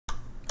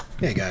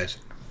Hey guys,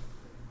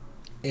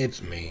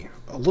 it's me.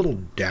 A little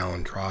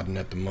downtrodden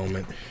at the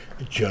moment.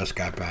 I just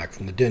got back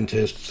from the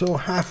dentist, so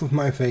half of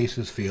my face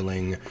is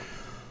feeling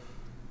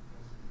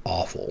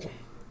awful.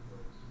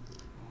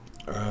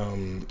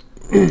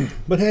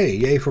 But hey,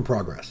 yay for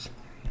progress.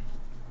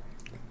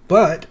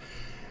 But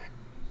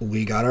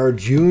we got our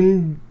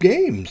June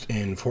games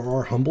in for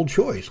our humble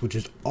choice, which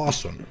is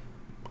awesome.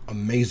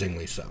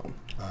 Amazingly so.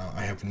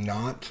 I have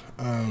not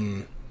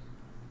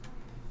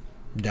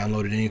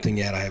downloaded anything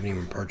yet. I haven't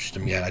even purchased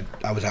them yet.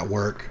 I was at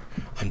work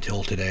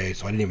until today,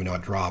 so I didn't even know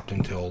it dropped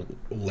until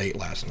late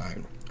last night.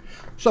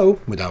 So,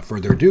 without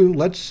further ado,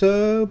 let's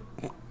go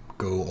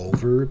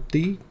over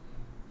the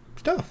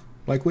stuff,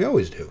 like we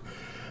always do.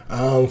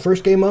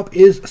 First game up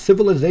is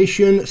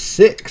Civilization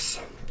 6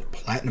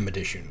 Platinum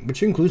Edition,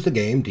 which includes the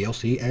game,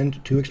 DLC,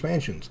 and 2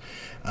 expansions.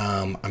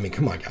 I mean,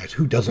 come on, guys.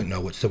 Who doesn't know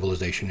what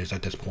Civilization is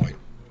at this point?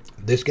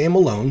 This game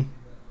alone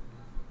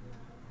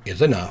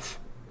is enough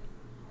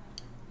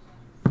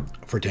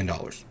for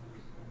 $10.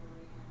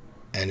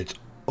 And it's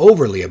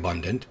overly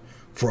abundant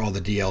for all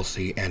the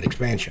DLC and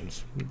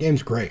expansions. The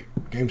game's great.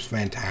 The game's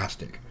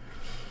fantastic.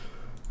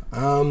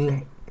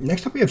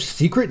 Next up we have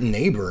Secret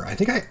Neighbor. I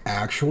think I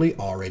actually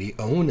already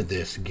own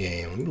this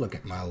game. Let me look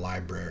at my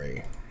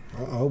library.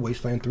 Uh-oh,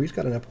 Wasteland 3's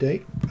got an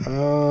update.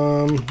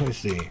 Let's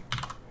see.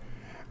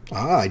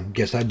 I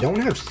guess I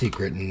don't have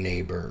Secret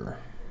Neighbor.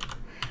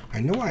 I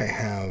know I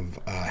have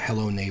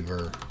Hello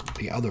Neighbor,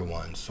 the other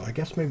one, so I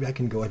guess maybe I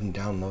can go ahead and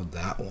download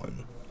that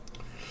one.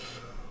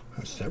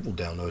 There's several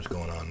downloads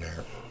going on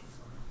there.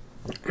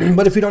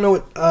 But if you don't know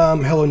what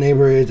Hello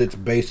Neighbor is,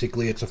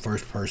 it's a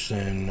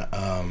first-person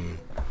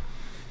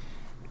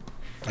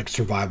like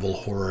survival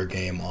horror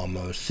game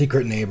almost.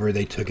 Secret Neighbor,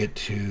 they took it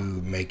to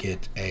make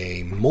it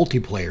a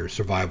multiplayer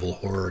survival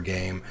horror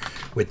game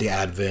with the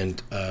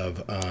advent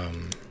of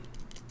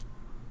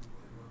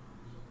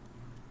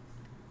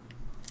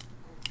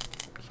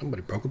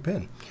somebody broke a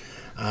pen.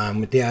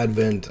 With the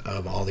advent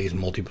of all these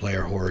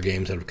multiplayer horror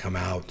games that have come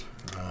out,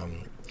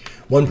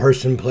 one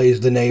person plays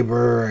the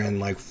neighbor,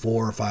 and like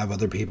 4 or 5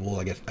 other people,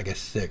 I guess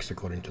 6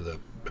 according to the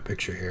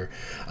picture here,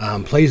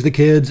 plays the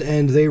kids,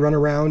 and they run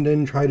around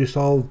and try to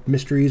solve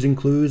mysteries and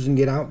clues and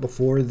get out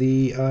before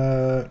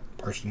the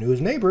person who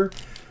is neighbor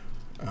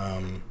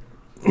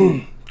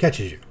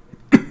catches you.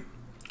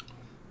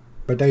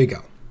 But there you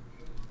go.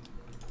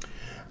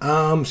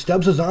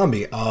 Stubbs a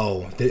Zombie.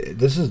 Oh,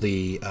 this is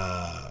the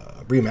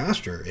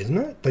remaster, isn't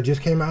it? That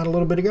just came out a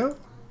little bit ago?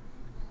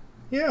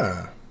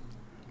 Yeah.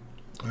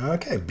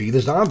 Okay, Be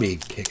the Zombie,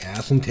 kick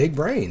ass and take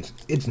brains.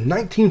 It's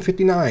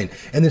 1959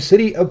 in the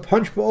city of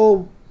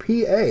Punchbowl,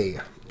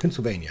 PA,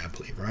 Pennsylvania, I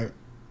believe, right?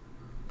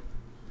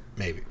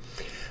 Maybe.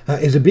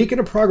 Is a beacon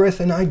of progress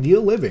and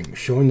ideal living,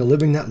 showing the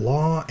living that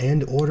law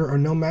and order are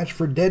no match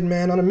for dead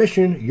man on a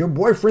mission. Your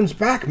boyfriend's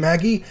back,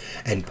 Maggie,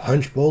 and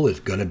Punchbowl is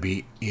gonna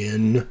be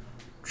in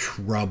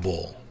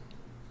trouble.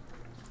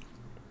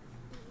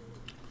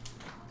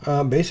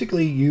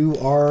 Basically, you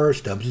are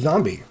Stubbs a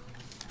Zombie.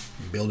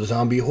 You build a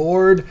zombie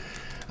horde,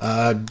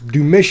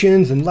 do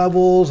missions and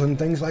levels and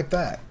things like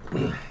that.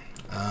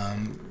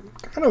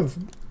 Kind of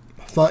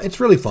fun. It's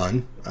really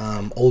fun.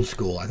 Old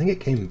school. I think it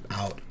came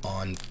out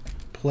on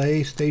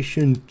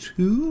PlayStation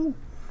 2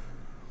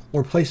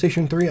 or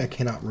PlayStation 3. I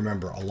cannot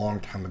remember. A long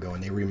time ago,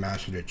 and they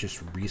remastered it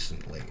just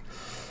recently.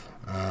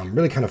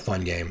 Really kind of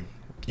fun game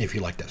if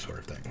you like that sort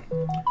of thing.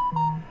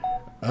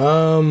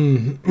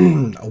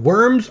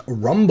 Worms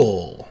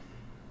Rumble.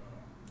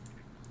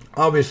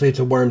 Obviously, it's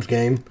a Worms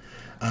game.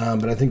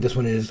 But I think this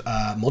one is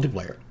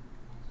multiplayer.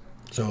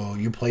 So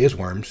you play as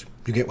worms,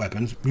 you get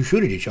weapons, you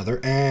shoot at each other,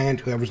 and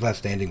whoever's last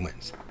standing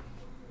wins.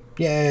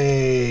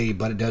 Yay!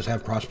 But it does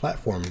have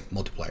cross-platform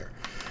multiplayer.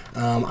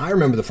 I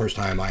remember the first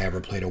time I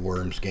ever played a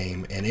Worms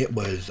game, and it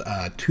was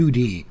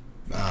 2D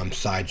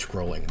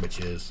side-scrolling, which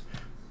is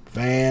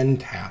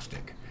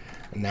fantastic.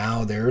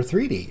 Now they're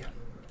 3D,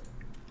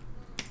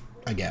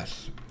 I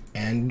guess.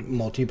 And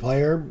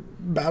multiplayer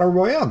Battle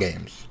Royale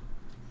games,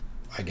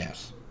 I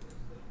guess.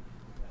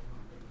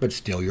 But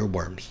still your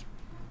worms.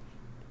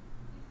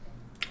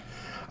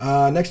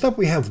 Next up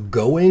we have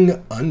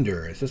Going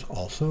Under. Is this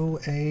also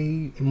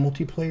a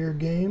multiplayer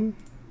game?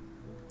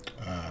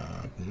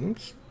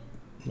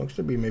 Looks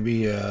to be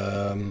maybe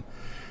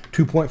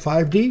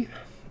 2.5D.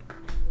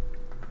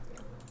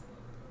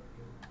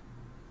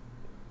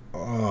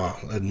 Oh,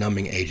 the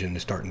numbing agent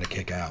is starting to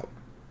kick out.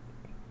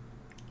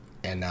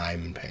 And now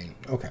I'm in pain.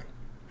 Okay.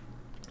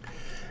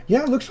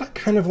 Yeah, it looks like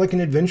kind of like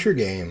an adventure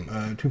game.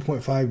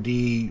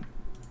 2.5D.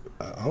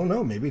 Oh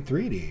no, maybe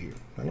 3D.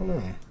 I don't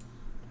know.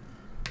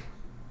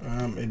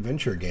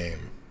 Adventure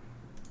game.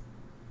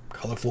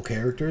 Colorful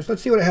characters.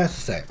 Let's see what it has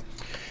to say.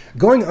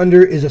 Going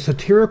Under is a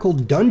satirical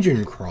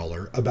dungeon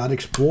crawler about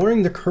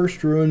exploring the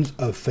cursed ruins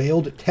of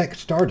failed tech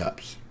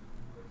startups.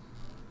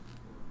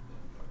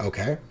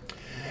 Okay.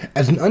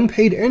 As an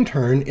unpaid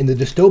intern in the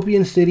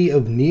dystopian city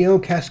of Neo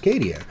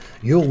Cascadia,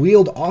 you'll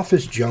wield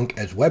office junk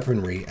as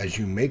weaponry as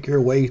you make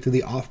your way through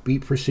the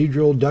offbeat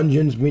procedural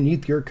dungeons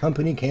beneath your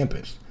company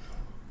campus.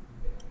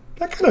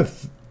 That kind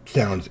of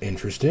sounds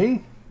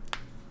interesting.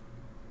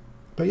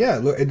 But yeah,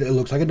 it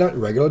looks like a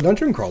regular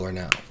dungeon crawler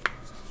now.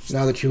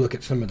 Now that you look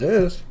at some of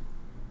this.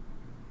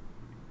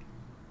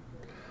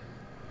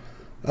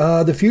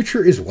 The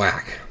future is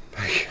whack.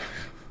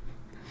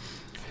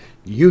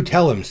 You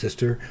tell him,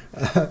 sister.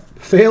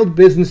 Failed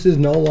businesses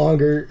no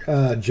longer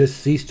just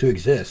cease to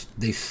exist.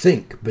 They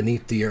sink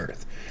beneath the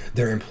earth.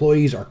 Their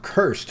employees are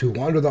cursed to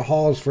wander the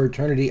halls for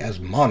eternity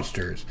as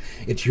monsters.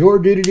 It's your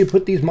duty to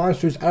put these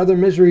monsters out of their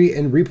misery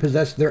and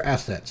repossess their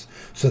assets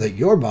so that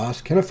your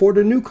boss can afford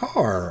a new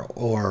car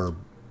or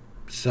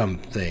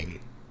something.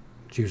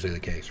 It's usually the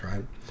case,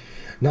 right?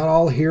 Not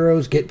all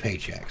heroes get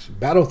paychecks.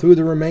 Battle through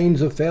the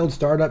remains of failed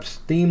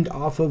startups themed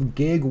off of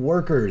gig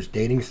workers,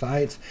 dating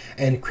sites,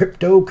 and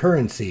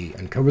cryptocurrency.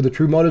 Uncover the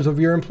true motives of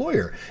your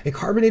employer. A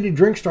carbonated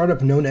drink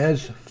startup known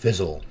as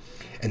Fizzle,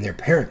 and their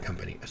parent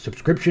company, a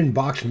subscription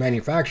box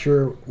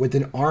manufacturer with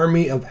an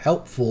army of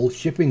helpful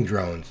shipping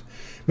drones.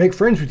 Make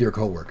friends with your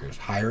coworkers.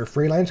 Hire a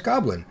freelance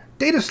goblin.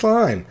 Date a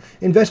slime.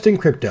 Invest in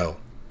crypto.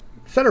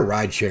 Set a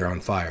rideshare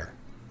on fire.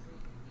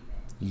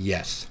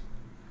 Yes.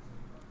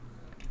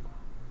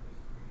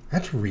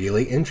 That's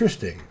really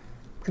interesting.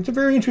 It's a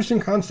very interesting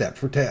concept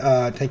for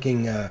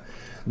taking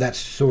that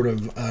sort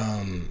of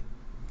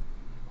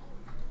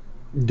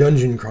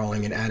dungeon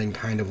crawling and adding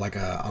kind of like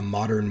a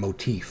modern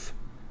motif.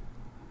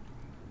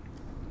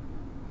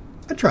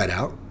 I'd try it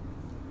out.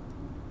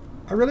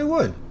 I really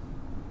would.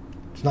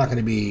 It's not going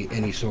to be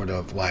any sort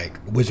of like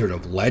Wizard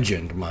of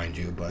Legend, mind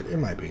you, but it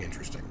might be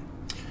interesting.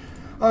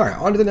 Alright,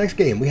 on to the next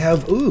game. We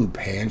have,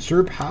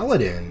 Panzer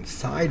Paladin.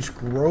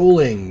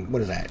 Side-scrolling,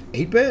 what is that,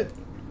 8-bit?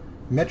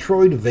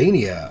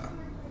 Metroidvania.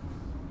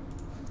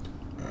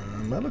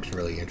 That looks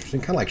really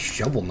interesting. Kind of like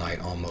Shovel Knight,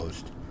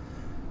 almost.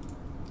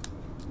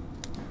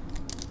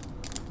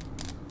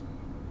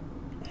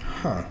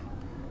 Huh.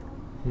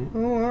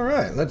 Oh,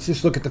 alright, let's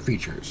just look at the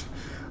features.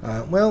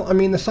 Well, I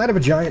mean, the sight of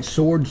giant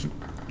swords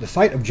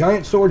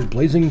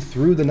blazing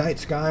through the night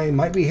sky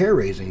might be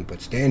hair-raising,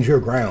 but stand your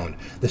ground.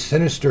 The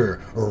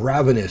sinister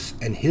Ravenous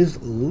and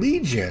his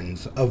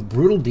legions of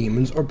brutal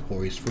demons are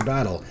poised for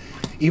battle.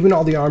 Even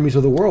all the armies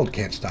of the world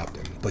can't stop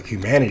them, but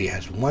humanity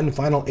has one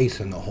final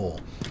ace in the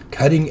hole.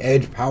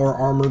 Cutting-edge power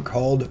armor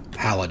called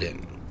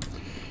Paladin.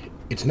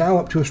 It's now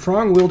up to a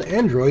strong-willed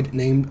android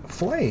named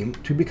Flame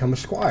to become a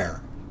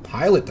squire.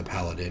 Pilot the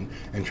Paladin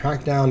and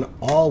track down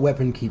all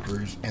weapon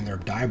keepers and their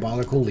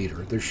diabolical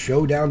leader. The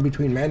showdown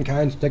between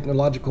mankind's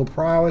technological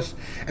prowess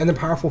and the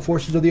powerful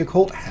forces of the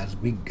occult has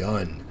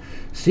begun.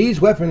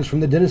 Seize weapons from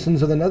the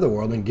denizens of the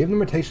netherworld and give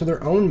them a taste of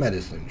their own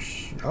medicine.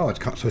 Oh,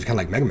 so it's kind of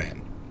like Mega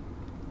Man.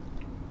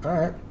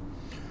 Alright.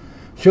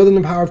 Show them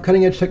the power of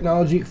cutting-edge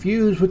technology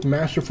fused with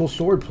masterful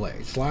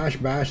swordplay. Slash,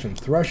 bash, and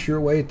thrust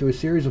your way through a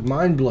series of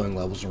mind-blowing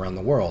levels around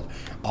the world.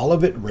 All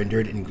of it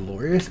rendered in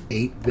glorious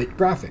 8-bit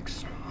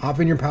graphics. Hop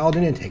in your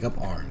Paladin and take up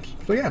arms.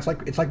 So yeah,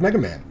 it's like Mega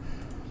Man.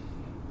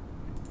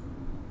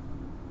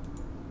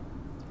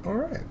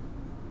 Alright.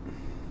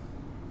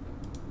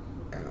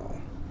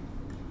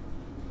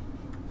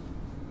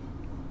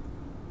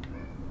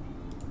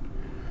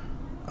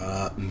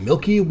 Ow.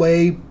 Milky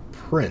Way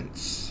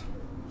Prince.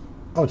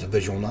 Oh, it's a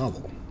visual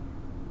novel.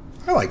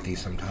 I like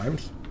these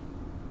sometimes.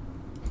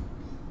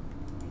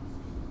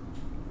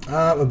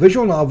 A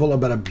visual novel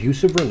about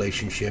abusive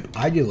relationship,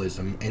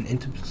 idealism, and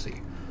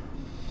intimacy.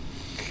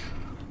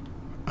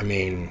 I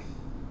mean,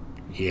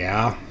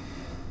 yeah.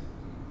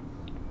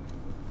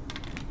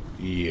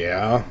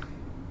 Yeah.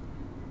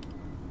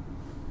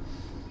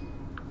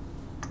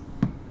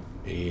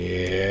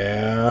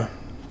 Yeah.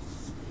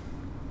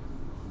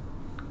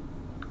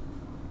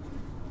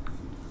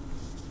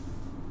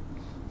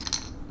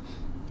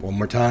 One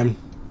more time.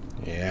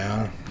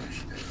 Yeah.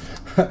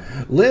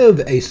 Live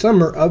a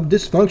summer of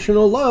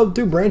dysfunctional love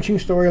through branching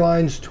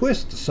storylines,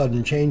 twists,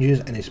 sudden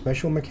changes, and a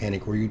special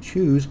mechanic where you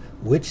choose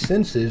which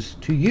senses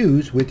to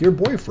use with your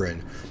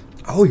boyfriend.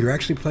 Oh, you're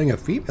actually playing a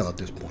female at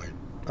this point.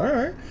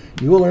 Alright.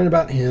 You will learn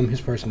about him,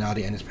 his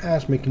personality, and his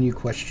past, making you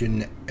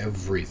question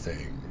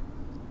everything.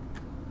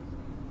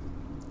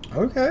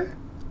 Okay.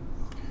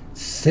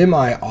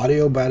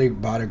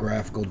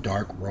 Semi-autobiographical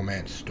dark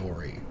romance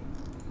story.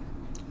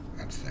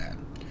 That's sad.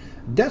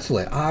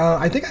 Desolate.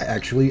 I think I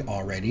actually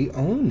already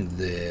own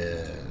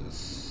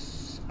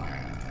this.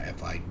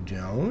 If I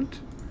don't,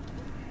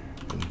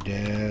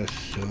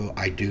 so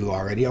I do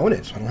already own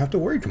it, so I don't have to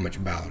worry too much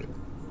about it.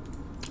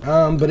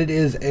 But it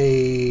is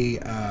a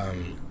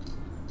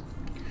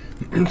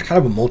it's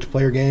kind of a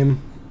multiplayer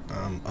game,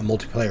 a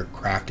multiplayer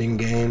crafting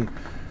game.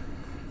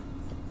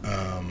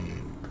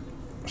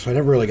 So I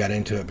never really got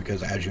into it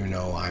because, as you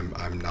know, I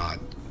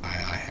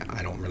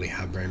don't really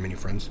have very many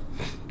friends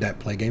that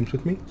play games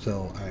with me.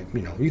 So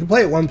you can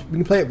play it one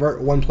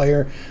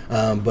player,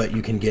 but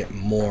you can get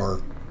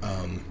more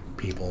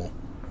people.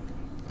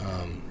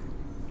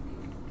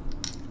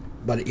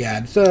 But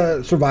yeah, it's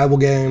a survival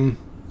game,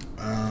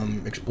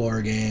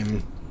 explorer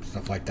game,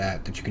 stuff like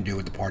that you can do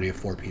with a party of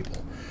 4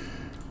 people.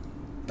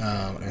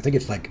 I think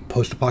it's like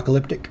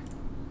post-apocalyptic,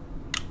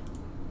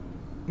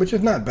 which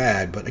is not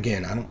bad. But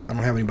again, I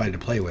don't have anybody to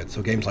play with,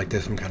 so games like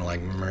this I'm kind of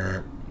like,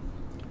 meh.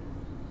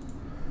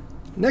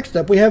 Next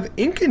up, we have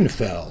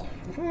Inkenfell.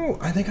 Oh,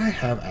 I think I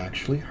have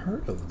actually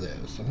heard of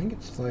this. I think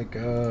it's like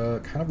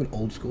kind of an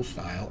old school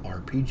style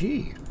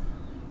RPG.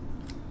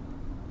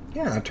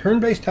 Yeah, a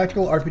turn-based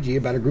tactical RPG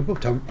about a group of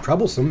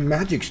troublesome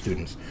magic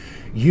students.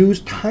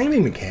 Use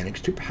timing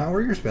mechanics to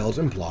power your spells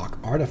and block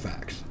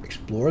artifacts.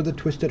 Explore the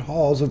twisted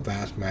halls of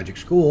vast magic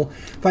school,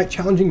 fight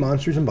challenging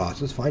monsters and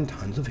bosses, find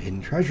tons of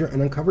hidden treasure,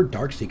 and uncover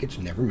dark secrets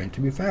never meant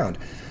to be found.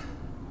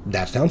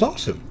 That sounds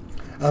awesome.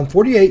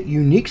 48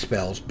 unique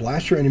spells.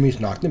 Blast your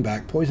enemies, knock them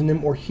back, poison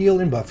them, or heal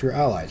and buff your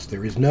allies.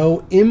 There is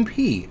no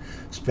MP.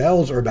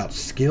 Spells are about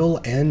skill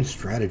and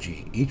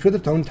strategy, each with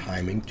its own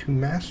timing to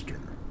master.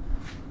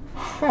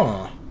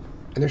 Huh.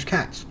 And there's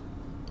cats.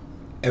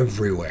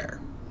 Everywhere.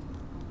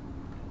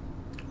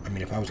 I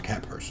mean, if I was a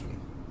cat person.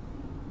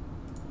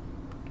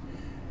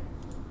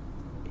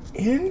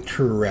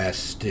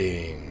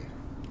 Interesting.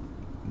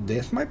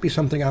 This might be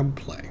something I would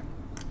play.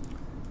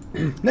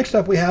 Next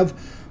up, we have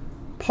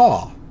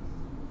Paw.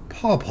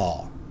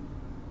 Paw.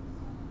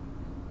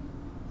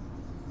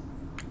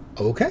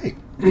 Okay.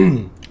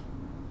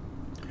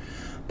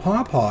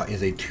 Paw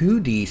is a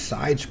 2D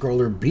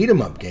side-scroller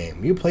beat-em-up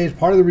game. You play as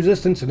part of the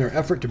Resistance in their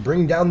effort to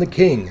bring down the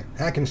king.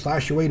 Hack and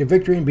slash your way to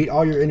victory and beat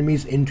all your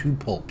enemies into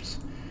pulps.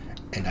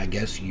 And I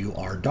guess you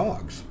are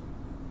dogs.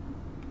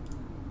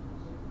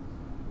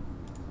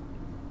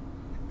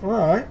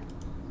 Alright.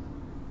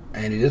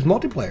 And it is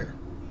multiplayer.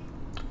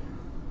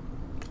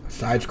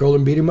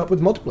 Side-scrolling beat-em-up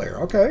with multiplayer.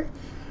 Okay.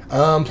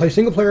 Play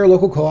single-player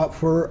local co-op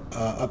for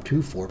up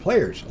to 4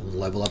 players.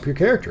 Level up your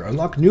character.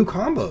 Unlock new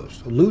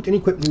combos. Loot and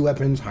equip new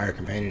weapons. Hire a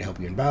companion to help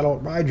you in battle.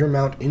 Ride your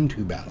mount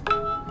into battle.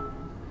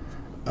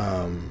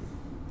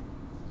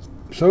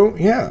 So,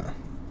 yeah.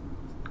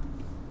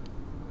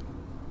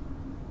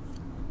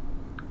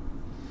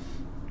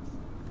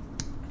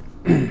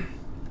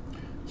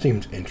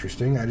 Seems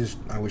interesting.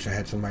 I wish I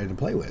had somebody to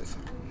play with.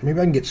 Maybe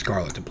I can get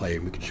Scarlett to play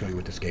and we can show you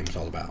what this game is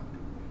all about.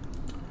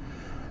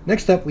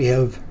 Next up, we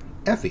have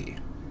Effie.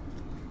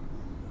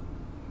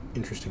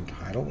 Interesting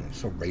title.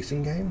 It's a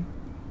racing game.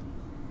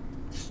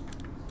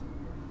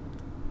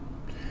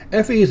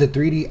 Effie is a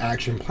 3D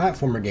action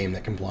platformer game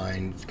that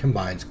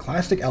combines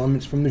classic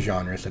elements from the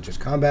genre, such as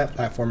combat,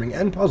 platforming,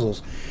 and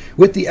puzzles,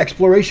 with the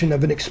exploration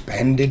of an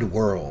expanded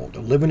world.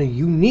 Live in a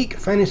unique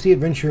fantasy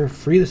adventure,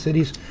 free the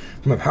cities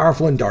from a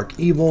powerful and dark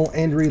evil,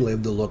 and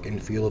relive the look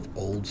and feel of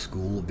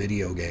old-school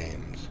video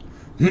games.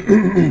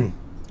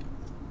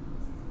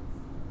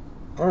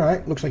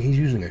 Alright, looks like he's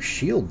using a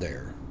shield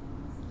there.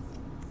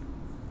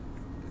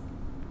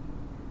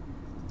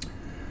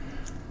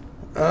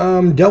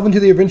 Delve into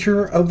the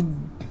adventure of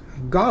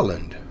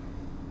Garland.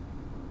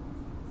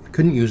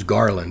 Couldn't use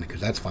Garland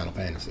because that's Final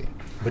Fantasy.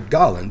 But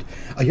Garland,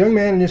 a young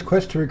man in his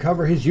quest to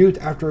recover his youth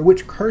after a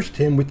witch cursed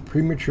him with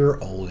premature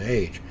old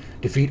age.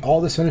 Defeat all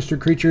the sinister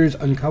creatures,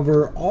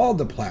 uncover all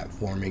the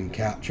platforming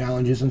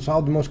challenges, and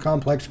solve the most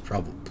complex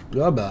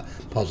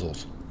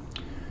puzzles.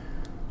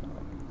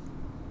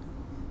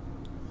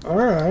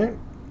 Alright.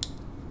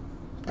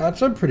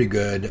 That's a pretty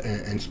good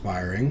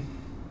inspiring.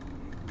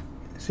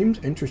 Seems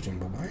interesting,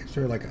 but why is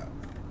there like a...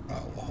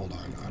 Oh, well, hold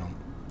on.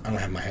 I don't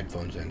have my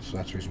headphones in, so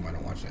that's the reason why I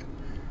don't watch that.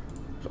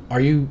 So are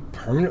you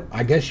permanent?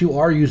 I guess you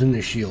are using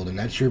the shield, and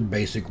that's your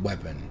basic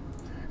weapon.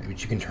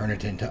 But you can turn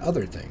it into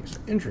other things.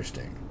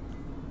 Interesting.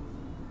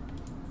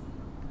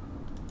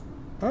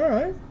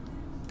 Alright.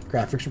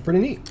 Graphics are pretty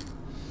neat.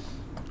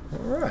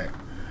 Alright.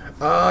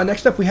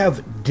 Next up we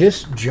have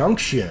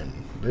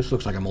Disjunction. This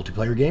looks like a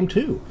multiplayer game,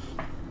 too.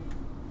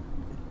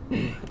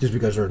 Just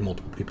because there's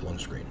multiple people on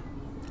the screen.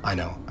 I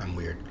know, I'm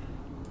weird.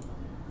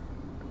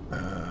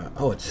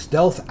 Oh, it's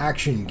stealth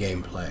action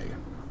gameplay.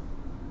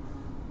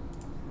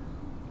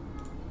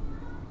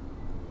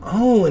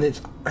 Oh, and it's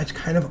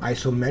kind of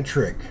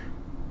isometric,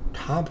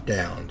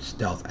 top-down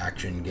stealth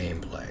action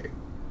gameplay.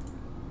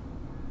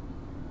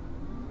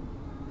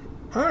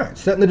 Alright,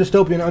 set in the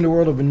dystopian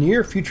underworld of a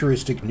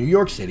near-futuristic New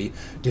York City,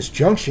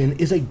 Disjunction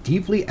is a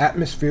deeply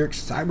atmospheric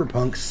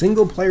cyberpunk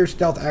single-player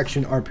stealth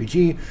action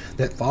RPG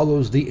that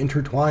follows the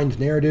intertwined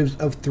narratives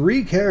of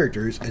 3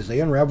 characters as they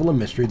unravel a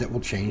mystery that will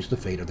change the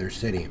fate of their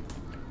city.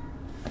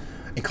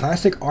 A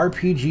classic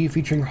RPG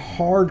featuring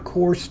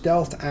hardcore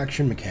stealth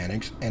action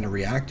mechanics and a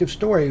reactive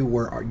story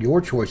where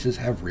your choices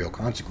have real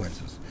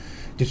consequences.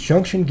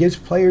 Disjunction gives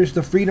players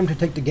the freedom to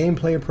take the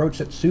gameplay approach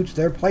that suits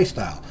their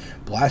playstyle,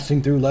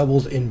 blasting through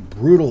levels in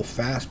brutal,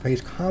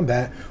 fast-paced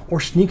combat, or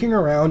sneaking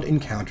around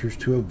encounters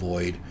to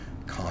avoid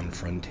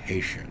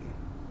confrontation.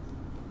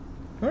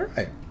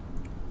 Alright.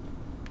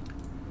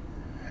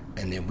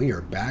 And then we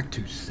are back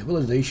to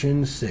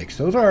Civilization 6.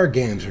 Those are our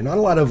games. There are not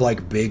a lot of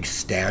like big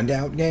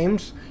standout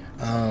games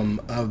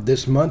of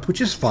this month, which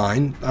is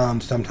fine.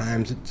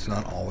 Sometimes it's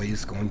not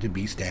always going to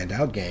be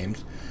standout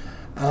games.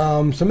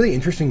 Some of the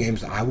interesting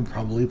games that I will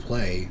probably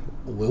play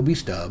will be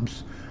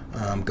Stubbs,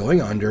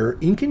 Going Under,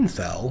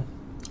 Inkenfell.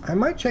 I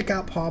might check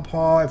out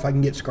Paw if I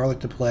can get Scarlett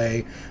to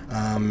play,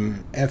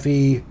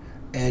 Effie,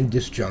 and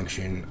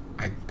Disjunction.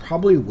 I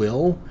probably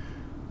will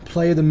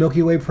play the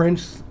Milky Way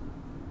Prince,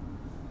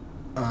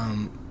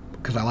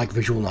 because I like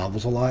visual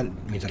novels a lot.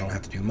 It means I don't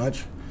have to do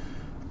much.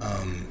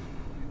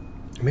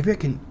 Maybe I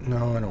can...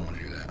 No, I don't want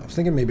to do that. I was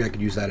thinking maybe I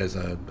could use that as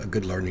a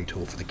good learning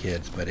tool for the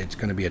kids, but it's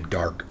going to be a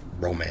dark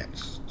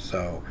romance.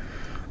 So,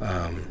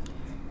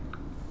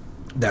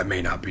 that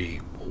may not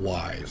be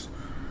wise.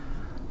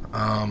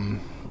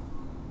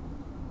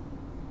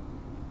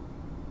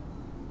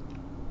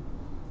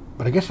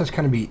 But I guess that's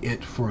going to be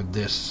it for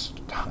this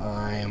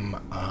time.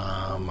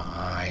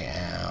 I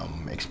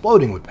am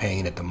exploding with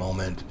pain at the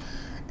moment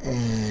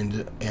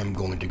and am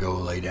going to go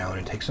lay down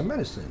and take some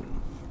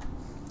medicine.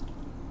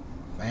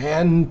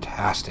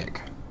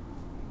 Fantastic.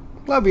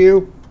 Love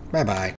you. Bye-bye.